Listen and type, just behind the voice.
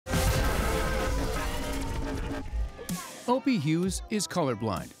Opie Hughes is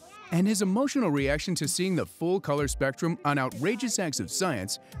colorblind, and his emotional reaction to seeing the full color spectrum on outrageous acts of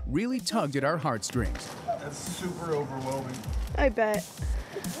science really tugged at our heartstrings. That's super overwhelming. I bet.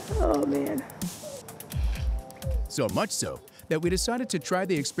 Oh, man. So much so that we decided to try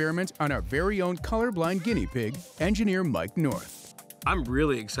the experiment on our very own colorblind guinea pig, engineer Mike North. I'm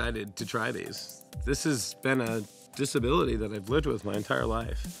really excited to try these. This has been a disability that I've lived with my entire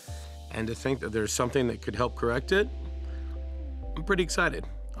life. And to think that there's something that could help correct it, I'm pretty excited.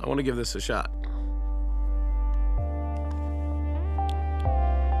 I want to give this a shot.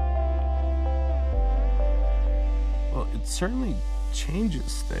 Well, it certainly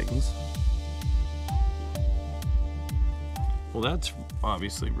changes things. Well, that's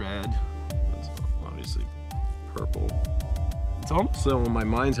obviously red. That's obviously purple. It's almost though my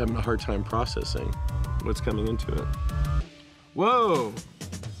mind's having a hard time processing what's coming into it. Whoa!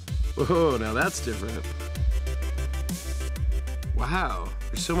 Whoa, now that's different. Wow,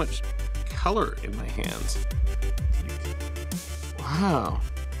 there's so much color in my hands. Wow.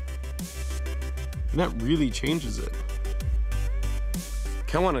 And that really changes it. I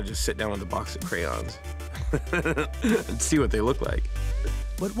kinda wanna just sit down with a box of crayons and see what they look like.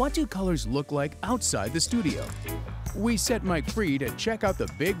 But what do colors look like outside the studio? We set Mike free to check out the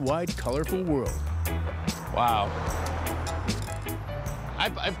big, wide, colorful world. Wow.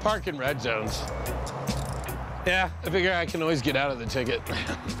 I park in red zones. Yeah, I figure I can always get out of the ticket.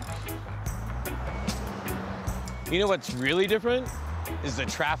 You know what's really different? Is the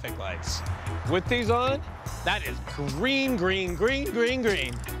traffic lights. With these on, that is green, green, green, green,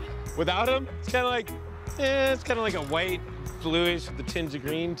 green. Without them, it's kind of like, it's kind of like a white, bluish with a tinge of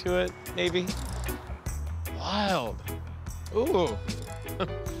green to it, maybe. Wild. Ooh.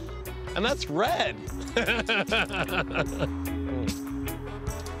 And that's red.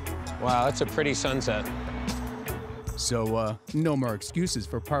 Wow, that's a pretty sunset. So, no more excuses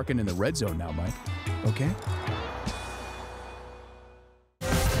for parking in the red zone now, Mike. Okay?